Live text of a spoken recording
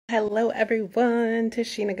Hello everyone,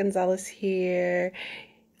 Tashina Gonzalez here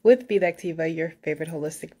with Be the Activa, your favorite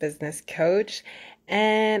holistic business coach.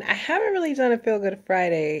 And I haven't really done a Feel Good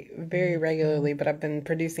Friday very regularly, but I've been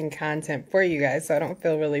producing content for you guys, so I don't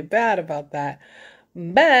feel really bad about that.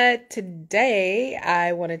 But today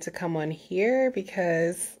I wanted to come on here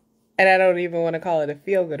because, and I don't even want to call it a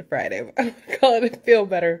Feel Good Friday, but I want to call it a Feel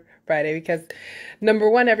Better Friday because number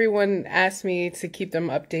one, everyone asked me to keep them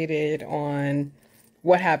updated on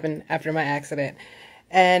what happened after my accident.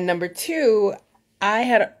 And number two, I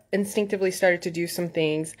had instinctively started to do some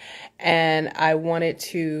things and I wanted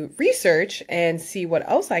to research and see what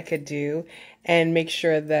else I could do and make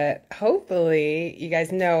sure that hopefully, you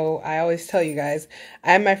guys know, I always tell you guys,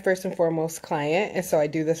 I'm my first and foremost client, and so I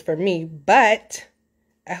do this for me, but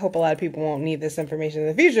I hope a lot of people won't need this information in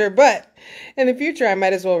the future, but in the future, I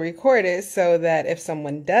might as well record it so that if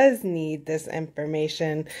someone does need this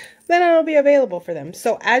information, then it'll be available for them.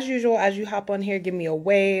 So as usual, as you hop on here, give me a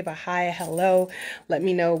wave, a hi, a hello. Let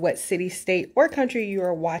me know what city, state, or country you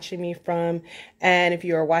are watching me from. And if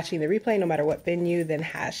you are watching the replay, no matter what venue, then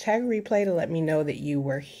hashtag replay to let me know that you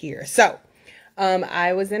were here. So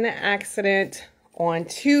I was in an accident on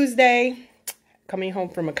Tuesday. Coming home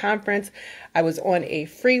from a conference. I was on a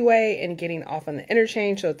freeway and getting off on the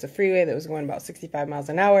interchange. So it's a freeway that was going about 65 miles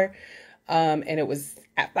an hour. And it was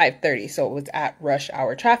at 5:30. So it was at rush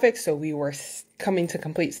hour traffic. So we were coming to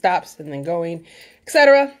complete stops and then going,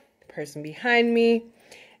 etc. The person behind me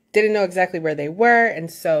didn't know exactly where they were.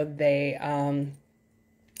 And so they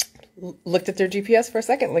looked at their GPS for a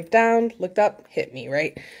second, looked down, looked up, hit me,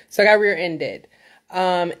 right? So I got rear-ended.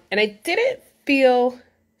 And I didn't feel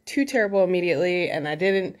too terrible immediately, and I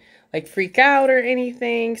didn't like freak out or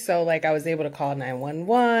anything, so like I was able to call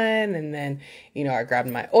 911, and then I grabbed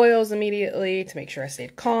my oils immediately to make sure I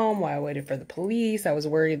stayed calm while I waited for the police. I was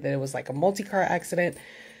worried that it was like a multi-car accident,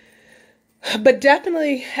 but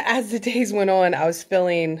definitely as the days went on, I was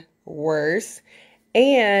feeling worse,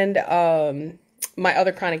 and my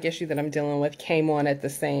other chronic issue that I'm dealing with came on at the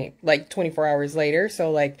same, like 24 hours later.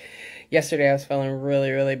 So like yesterday I was feeling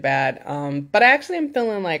really, really bad. But I actually am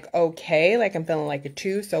feeling like okay, like I'm feeling like a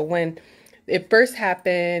 2. So when it first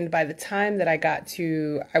happened, by the time that I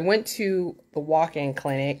went to the walk-in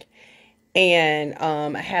clinic, and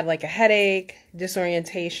I had like a headache,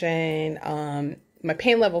 disorientation. My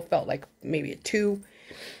pain level felt like maybe a 2.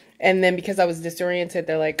 And then because I was disoriented,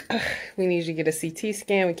 they're like, we need you to get a CT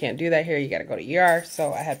scan. We can't do that here. You got to go to ER.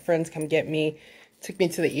 So I had friends come get me, took me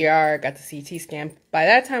to the ER, got the CT scan. By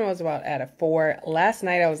that time, I was about at a 4. Last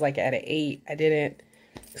night, I was like at an 8. I didn't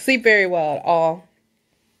sleep very well at all.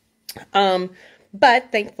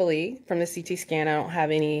 But thankfully, from the CT scan, I don't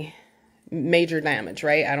have any major damage,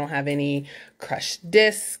 right? I don't have any crushed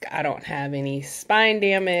disc. I don't have any spine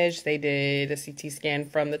damage. They did a CT scan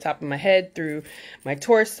from the top of my head through my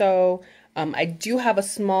torso. I do have a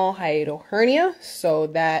small hiatal hernia, so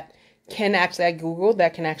that can actually, I Googled,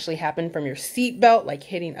 that can actually happen from your seatbelt, like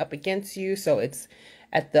hitting up against you. So it's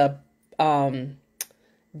at the bottom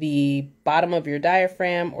of your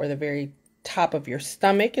diaphragm or the very top of your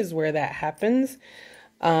stomach is where that happens.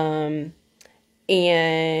 And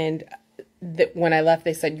when I left,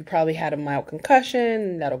 they said you probably had a mild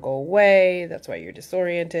concussion. That'll go away. That's why you're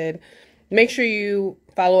disoriented. Make sure you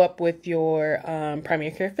follow up with your primary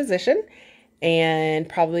care physician and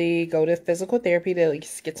probably go to physical therapy to at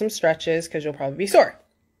least get some stretches because you'll probably be sore.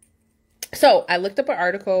 So I looked up an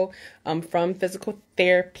article from physical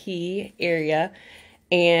therapy area.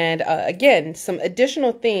 And again, some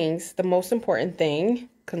additional things. The most important thing,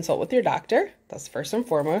 consult with your doctor. That's first and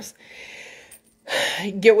foremost.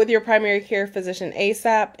 Get with your primary care physician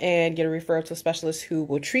ASAP and get a referral to a specialist who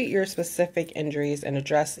will treat your specific injuries and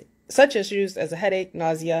address such issues as a headache,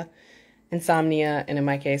 nausea, insomnia, and in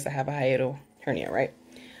my case, I have a hiatal hernia, right?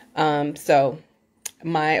 So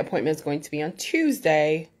my appointment is going to be on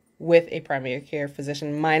Tuesday with a primary care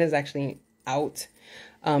physician. Mine is actually out,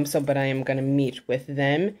 but I am going to meet with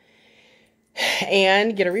them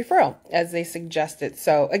and get a referral as they suggested.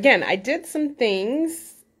 So again, I did some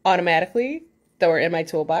things automatically that were in my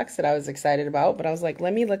toolbox that I was excited about, but I was like,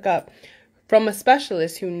 let me look up from a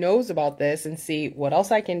specialist who knows about this and see what else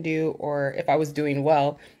I can do or if I was doing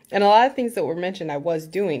well. And a lot of things that were mentioned I was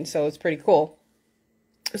doing, so it's pretty cool.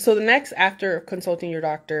 So the next, after consulting your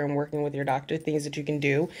doctor and working with your doctor, things that you can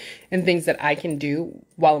do and things that I can do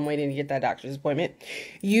while I'm waiting to get that doctor's appointment,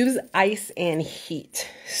 use ice and heat.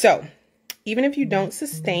 So even if you don't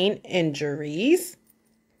sustain injuries,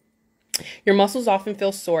 your muscles often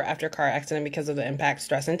feel sore after a car accident because of the impact,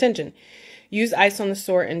 stress, and tension. Use ice on the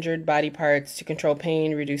sore, injured body parts to control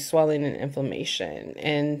pain, reduce swelling and inflammation.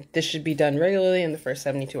 And this should be done regularly in the first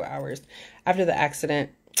 72 hours after the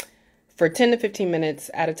accident for 10 to 15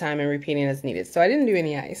 minutes at a time and repeating as needed. So I didn't do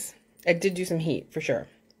any ice. I did do some heat for sure.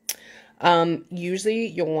 Usually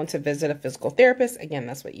you'll want to visit a physical therapist. Again,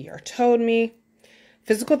 that's what ER told me.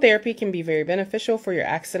 Physical therapy can be very beneficial for your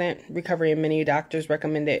accident recovery, and many doctors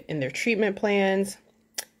recommend it in their treatment plans.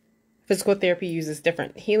 Physical therapy uses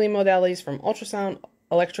different healing modalities from ultrasound,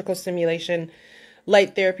 electrical stimulation,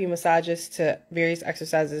 light therapy, massages to various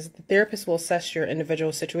exercises. The therapist will assess your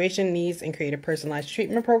individual situation, needs, and create a personalized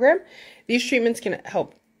treatment program. These treatments can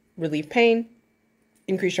help relieve pain,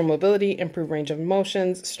 increase your mobility, improve range of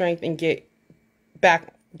motions, strength, and get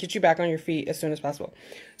you back on your feet as soon as possible.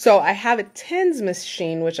 So I have a TENS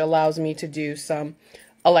machine, which allows me to do some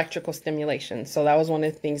electrical stimulation. So that was one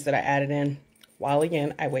of the things that I added in while,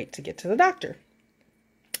 again, I wait to get to the doctor.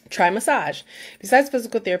 Try massage. Besides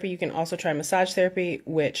physical therapy, you can also try massage therapy,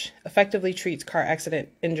 which effectively treats car accident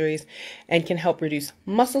injuries and can help reduce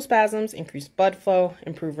muscle spasms, increase blood flow,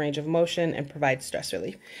 improve range of motion, and provide stress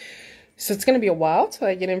relief. So it's going to be a while till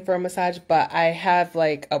I get in for a massage, but I have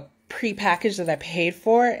like a pre-package that I paid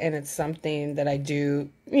for, and it's something that I do,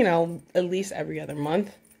 at least every other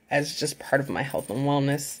month as just part of my health and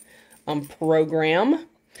wellness program.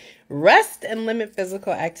 Rest and limit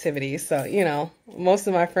physical activity. So, most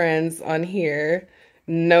of my friends on here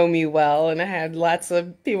know me well, and I had lots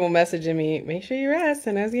of people messaging me, make sure you rest,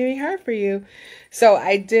 and that's going to be hard for you. So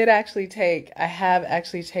I have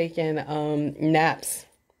actually taken naps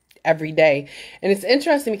every day. And it's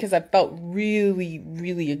interesting because I felt really,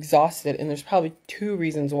 really exhausted. And there's probably two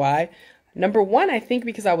reasons why. Number one, I think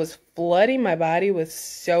because I was flooding my body with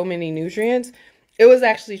so many nutrients, it was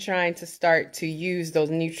actually trying to start to use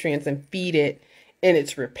those nutrients and feed it in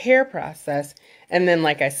its repair process. And then,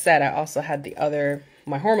 like I said, I also had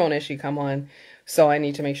my hormone issue come on. So I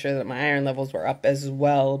need to make sure that my iron levels were up as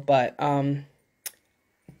well. But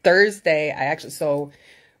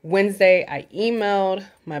Wednesday, I emailed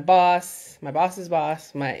my boss's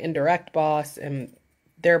boss, my indirect boss, and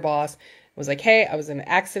their boss. Was like, hey, I was in an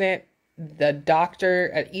accident. The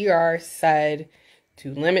doctor at ER said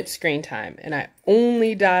to limit screen time. And I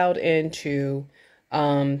only dialed into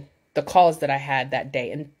the calls that I had that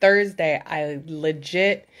day. And Thursday, I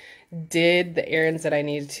legit did the errands that I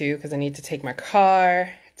needed to, because I need to take my car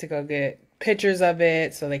to go get pictures of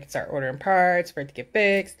it so they can start ordering parts for it to get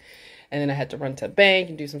fixed. And then I had to run to the bank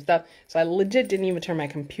and do some stuff. So I legit didn't even turn my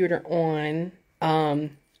computer on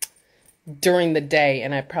during the day.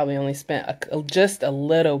 And I probably only spent just a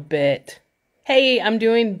little bit. Hey, I'm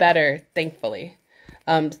doing better, thankfully.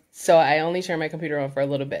 So I only turned my computer on for a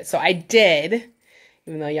little bit. So I did,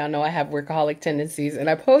 even though y'all know I have workaholic tendencies. And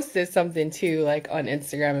I posted something too, like on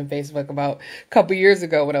Instagram and Facebook about a couple years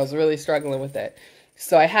ago when I was really struggling with it.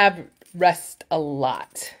 So I have rest a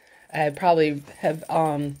lot. I probably have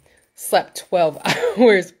slept 12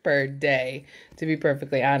 hours per day, to be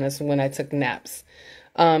perfectly honest, when I took naps.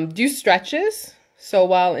 Do stretches. So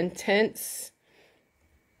while intense...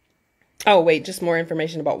 Oh, wait, just more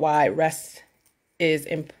information about why rest is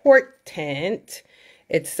important.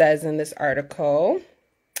 It says in this article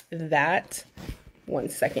that... One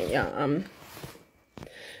second, y'all.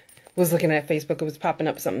 Was looking at Facebook. It was popping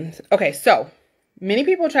up something. Okay, so many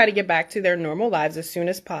people try to get back to their normal lives as soon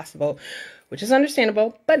as possible, which is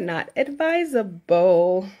understandable, but not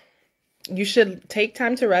advisable. You should take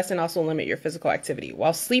time to rest and also limit your physical activity.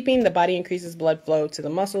 While sleeping, the body increases blood flow to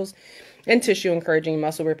the muscles and tissue, encouraging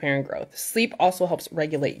muscle repair and growth. Sleep also helps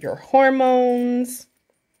regulate your hormones,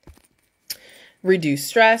 reduce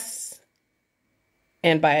stress,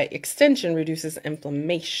 and by extension, reduces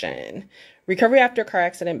inflammation. Recovery after a car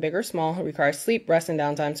accident, big or small, requires sleep, rest, and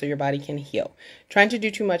downtime so your body can heal. Trying to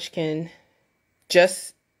do too much can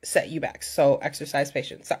just set you back. So exercise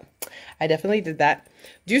patience. So I definitely did that.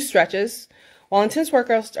 Do stretches. While intense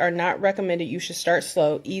workouts are not recommended, you should start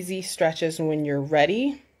slow, easy stretches when you're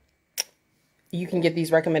ready. You can get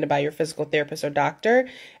these recommended by your physical therapist or doctor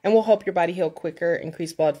and will help your body heal quicker,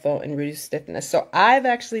 increase blood flow, and reduce stiffness. So I've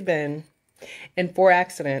actually been in 4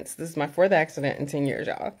 accidents. This is my 4th accident in 10 years,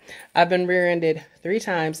 y'all. I've been rear-ended 3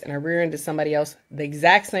 times, and I rear-ended somebody else the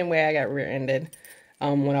exact same way I got rear-ended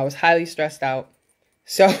when I was highly stressed out.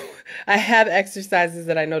 So I have exercises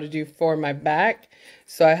that I know to do for my back.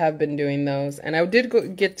 So I have been doing those. And I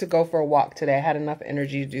did get to go for a walk today. I had enough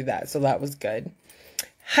energy to do that. So that was good.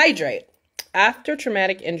 Hydrate. After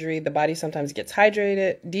traumatic injury, the body sometimes gets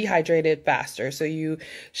dehydrated faster. So you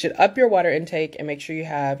should up your water intake and make sure you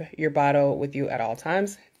have your bottle with you at all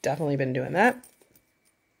times. Definitely been doing that.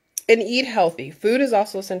 And eat healthy. Food is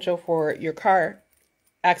also essential for your car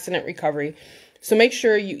accident recovery. So make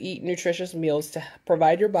sure you eat nutritious meals to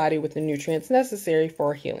provide your body with the nutrients necessary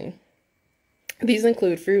for healing. These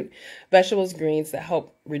include fruit, vegetables, greens that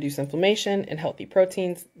help reduce inflammation, and healthy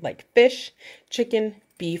proteins like fish, chicken,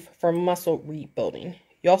 beef for muscle rebuilding.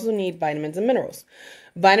 You also need vitamins and minerals.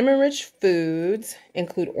 Vitamin-rich foods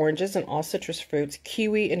include oranges and all citrus fruits,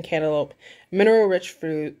 kiwi and cantaloupe. Mineral-rich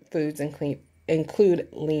foods include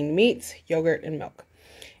lean meats, yogurt, and milk.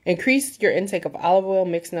 Increase your intake of olive oil,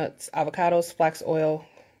 mixed nuts, avocados, flax oil,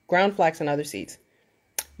 ground flax, and other seeds.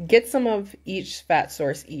 Get some of each fat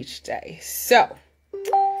source each day. So,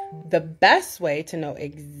 the best way to know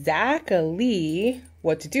exactly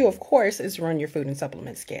what to do, of course, is run your food and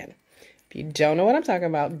supplement scan. If you don't know what I'm talking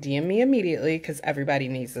about, DM me immediately because everybody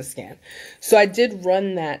needs a scan. So I did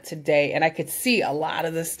run that today, and I could see a lot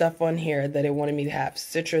of the stuff on here that it wanted me to have.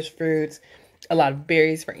 Citrus fruits, a lot of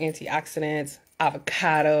berries for antioxidants,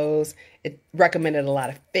 avocados. It recommended a lot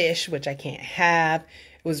of fish, which I can't have.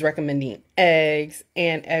 It was recommending eggs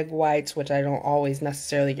and egg whites, which I don't always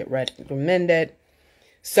necessarily get recommended.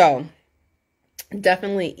 So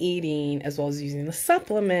definitely eating as well as using the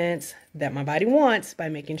supplements that my body wants by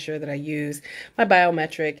making sure that I use my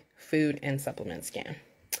biometric food and supplement scan.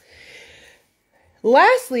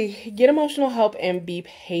 Lastly, get emotional help and be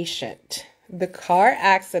patient. The car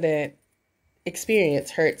accident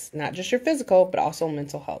experience hurts not just your physical, but also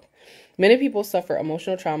mental health. Many people suffer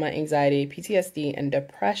emotional trauma, anxiety, PTSD, and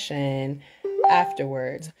depression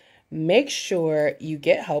afterwards. Make sure you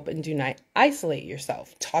get help and do not isolate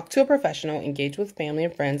yourself. Talk to a professional, engage with family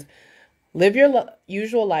and friends, live your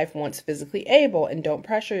usual life once physically able, and don't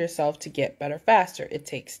pressure yourself to get better faster. It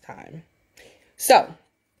takes time. So,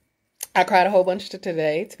 I cried a whole bunch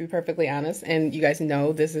today, to be perfectly honest, and you guys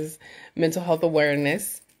know this is Mental Health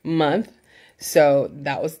Awareness Month, so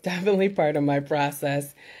that was definitely part of my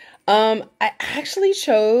process. I actually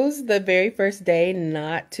chose the very first day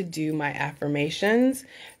not to do my affirmations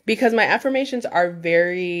because my affirmations are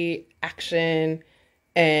very action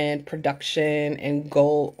and production and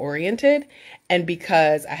goal oriented. And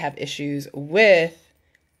because I have issues with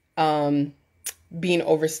being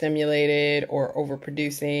overstimulated or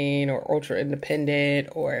overproducing or ultra independent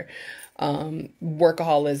or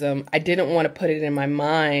workaholism, I didn't want to put it in my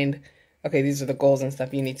mind, okay, these are the goals and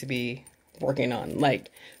stuff you need to be working on.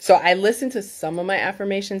 So I listened to some of my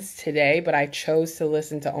affirmations today, but I chose to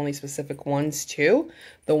listen to only specific ones too.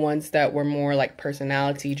 The ones that were more like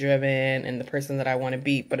personality driven and the person that I want to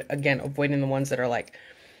be. But again, avoiding the ones that are like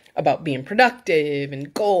about being productive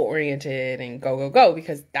and goal oriented and go, go, go,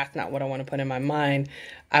 because that's not what I want to put in my mind.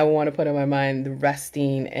 I want to put in my mind the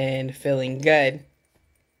resting and feeling good.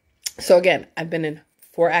 So again, I've been in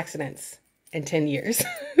 4 accidents in 10 years,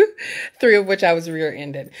 3 of which I was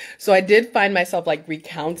rear-ended. So I did find myself like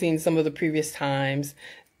recounting some of the previous times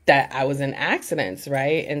that I was in accidents,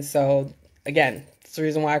 right? And so again, it's the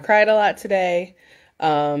reason why I cried a lot today.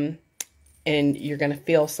 And you're going to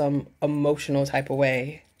feel some emotional type of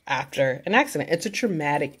way after an accident. It's a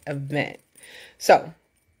traumatic event. So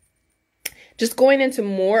just going into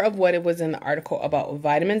more of what it was in the article about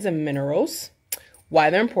vitamins and minerals, why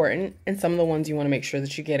they're important, and some of the ones you want to make sure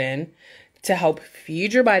that you get in to help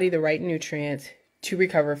feed your body the right nutrients to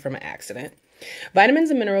recover from an accident. Vitamins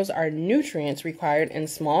and minerals are nutrients required in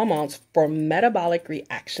small amounts for metabolic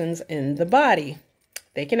reactions in the body.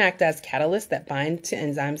 They can act as catalysts that bind to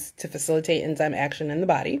enzymes to facilitate enzyme action in the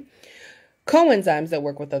body, coenzymes that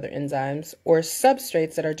work with other enzymes, or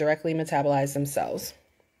substrates that are directly metabolized themselves.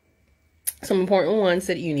 Some important ones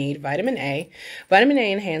that you need: vitamin A. Vitamin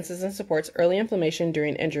A enhances and supports early inflammation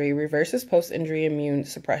during injury, reverses post-injury immune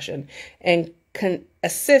suppression, and can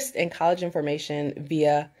assist in collagen formation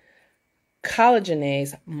via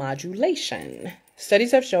collagenase modulation.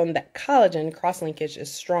 Studies have shown that collagen cross-linkage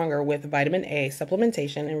is stronger with vitamin A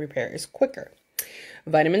supplementation and repair is quicker.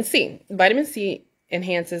 Vitamin C. Vitamin C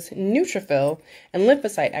enhances neutrophil and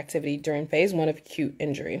lymphocyte activity during phase 1 of acute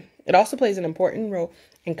injury. It also plays an important role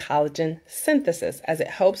in collagen synthesis as it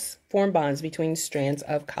helps form bonds between strands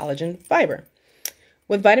of collagen fiber.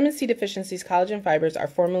 With vitamin C deficiencies, collagen fibers are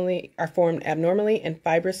formed abnormally and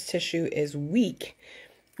fibrous tissue is weak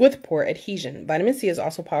with poor adhesion. Vitamin C is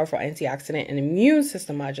also a powerful antioxidant and immune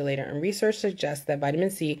system modulator, and research suggests that vitamin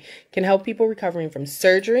C can help people recovering from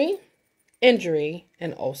surgery, injury,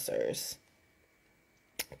 and ulcers.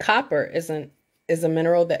 Copper is a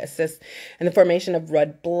mineral that assists in the formation of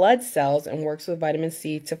red blood cells and works with vitamin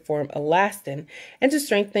C to form elastin and to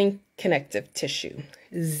strengthen connective tissue.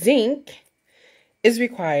 Zinc is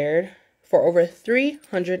required for over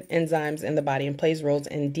 300 enzymes in the body and plays roles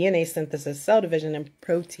in DNA synthesis, cell division, and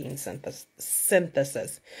protein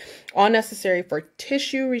synthesis, all necessary for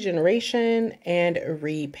tissue regeneration and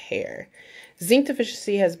repair. Zinc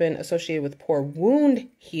deficiency has been associated with poor wound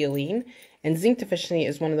healing, and zinc deficiency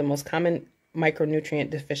is one of the most common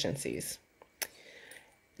micronutrient deficiencies.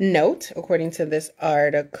 Note, according to this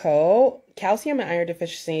article, calcium and iron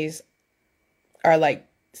deficiencies are like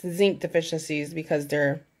zinc deficiencies because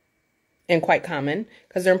they're quite common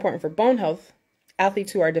because they're important for bone health.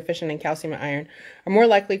 Athletes who are deficient in calcium and iron are more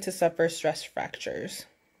likely to suffer stress fractures.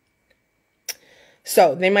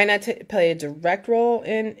 So they might not play a direct role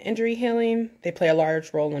in injury healing. They play a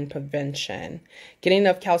large role in prevention. Getting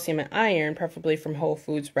enough calcium and iron, preferably from whole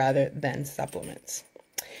foods rather than supplements.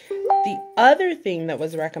 The other thing that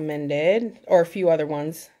was recommended, or a few other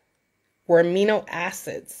ones, were amino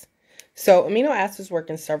acids. So amino acids work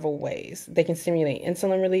in several ways. They can stimulate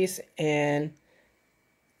insulin release, and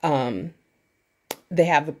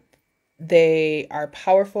they are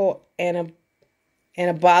powerful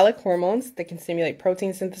anabolic hormones that can stimulate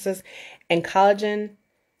protein synthesis and collagen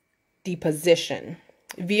deposition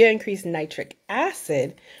via increased nitric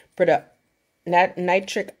oxide production.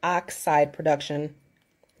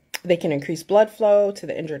 They can increase blood flow to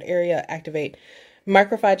the injured area, activate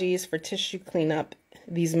macrophages for tissue cleanup.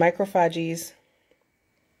 These macrophages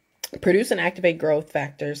produce and activate growth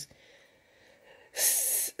factors,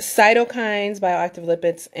 cytokines, bioactive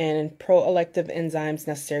lipids, and proelective enzymes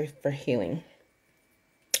necessary for healing.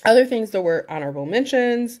 Other things that were honorable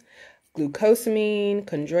mentions: glucosamine,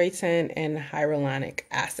 chondroitin, and hyaluronic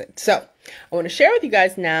acid. So I want to share with you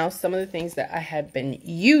guys now some of the things that I have been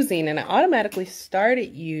using, and I automatically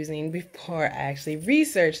started using before I actually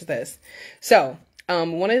researched this. So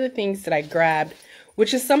one of the things that I grabbed,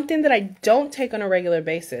 which is something that I don't take on a regular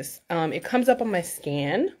basis, it comes up on my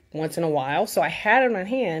scan once in a while. So I had it on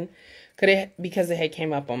hand because it had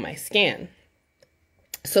came up on my scan.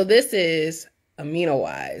 So this is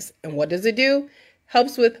Aminowise. And what does it do?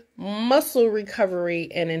 Helps with muscle recovery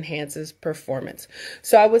and enhances performance.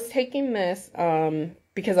 So I was taking this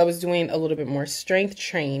because I was doing a little bit more strength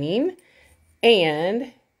training,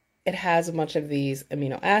 and it has a bunch of these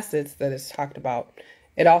amino acids that is talked about.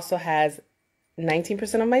 It also has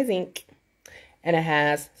 19% of my zinc, and it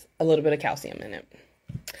has a little bit of calcium in it.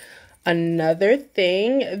 Another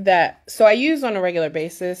thing so I use on a regular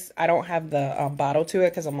basis, I don't have the bottle to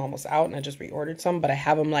it because I'm almost out and I just reordered some, but I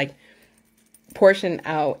have them like portioned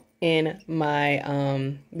out in my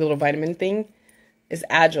little vitamin thing, is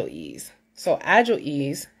Agilease. So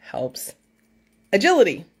Agilease helps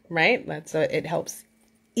agility, right? It helps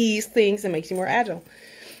ease things and makes you more agile.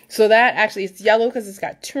 So that actually, it's yellow because it's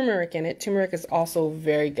got turmeric in it. Turmeric is also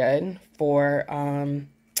very good for,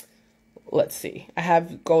 let's see, I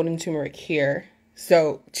have golden turmeric here.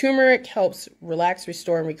 So turmeric helps relax,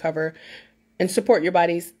 restore, and recover and support your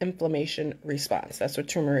body's inflammation response. That's what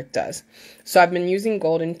turmeric does. So I've been using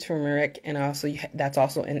golden turmeric, and that's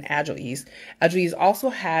also in Agilease. Agilease also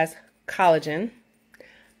has collagen,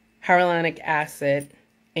 hyaluronic acid,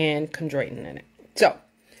 and chondroitin in it. So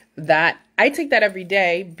I take that every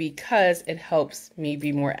day because it helps me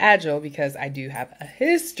be more agile, because I do have a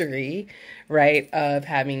history, right, of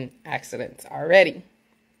having accidents already.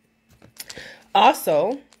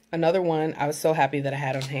 Also, another one I was so happy that I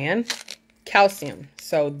had on hand, calcium.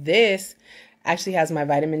 So this actually has my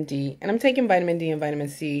vitamin D, and I'm taking vitamin D and vitamin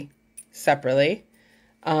C separately.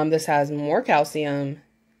 This has more calcium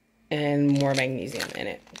and more magnesium in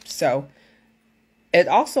it. So it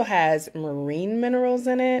also has marine minerals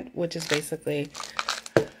in it, which is basically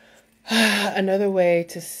another way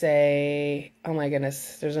to say, oh my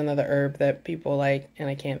goodness, there's another herb that people like, and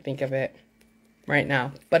I can't think of it right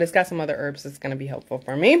now, but it's got some other herbs that's going to be helpful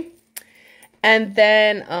for me. And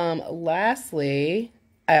then lastly,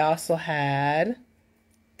 I've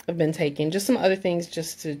been taking just some other things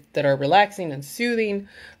that are relaxing and soothing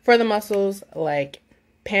for the muscles, like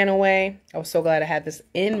Panaway. I was so glad I had this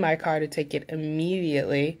in my car to take it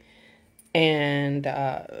immediately. And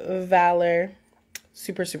Valor,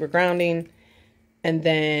 super, super grounding. And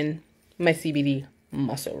then my CBD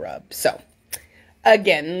muscle rub. So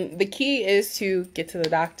again, the key is to get to the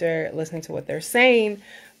doctor, listening to what they're saying.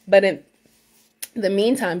 But in the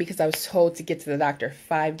meantime, because I was told to get to the doctor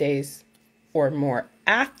 5 days or more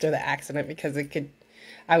after the accident, because it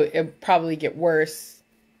would probably get worse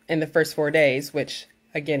in the first 4 days, which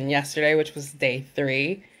again, yesterday, which was day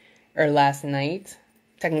 3, or last night.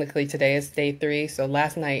 Technically, today is day 3. So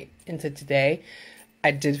last night into today,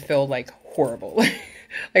 I did feel like horrible. Like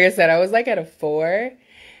I said, I was like at a 4.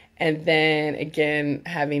 And then again,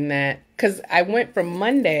 having that, because I went from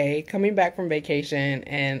Monday, coming back from vacation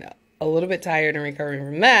and a little bit tired and recovering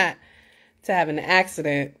from that, to having an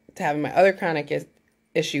accident, to having my other chronic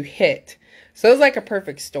issue hit. So it was like a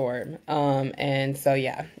perfect storm. And so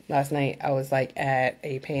yeah, last night I was like at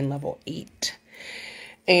a pain level 8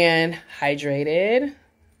 and hydrated,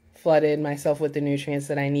 flooded myself with the nutrients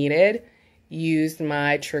that I needed, used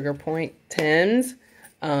my trigger point Tims,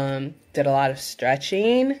 did a lot of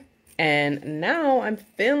stretching, and now I'm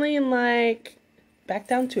feeling like back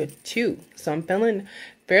down to a 2. So I'm feeling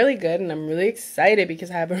fairly good, and I'm really excited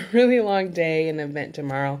because I have a really long day and event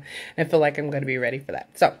tomorrow, and I feel like I'm going to be ready for that.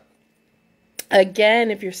 So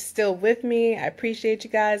again, if you're still with me, I appreciate you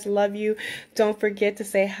guys. Love you. Don't forget to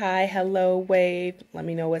say hi, hello, wave. Let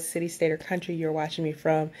me know what city, state, or country you're watching me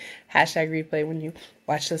from. Hashtag replay when you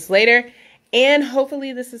watch this later. And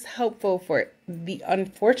hopefully this is helpful for the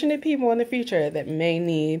unfortunate people in the future that may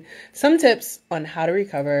need some tips on how to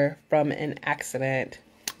recover from an accident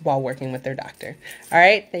while working with their doctor. All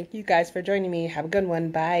right. Thank you guys for joining me. Have a good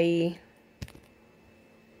one. Bye.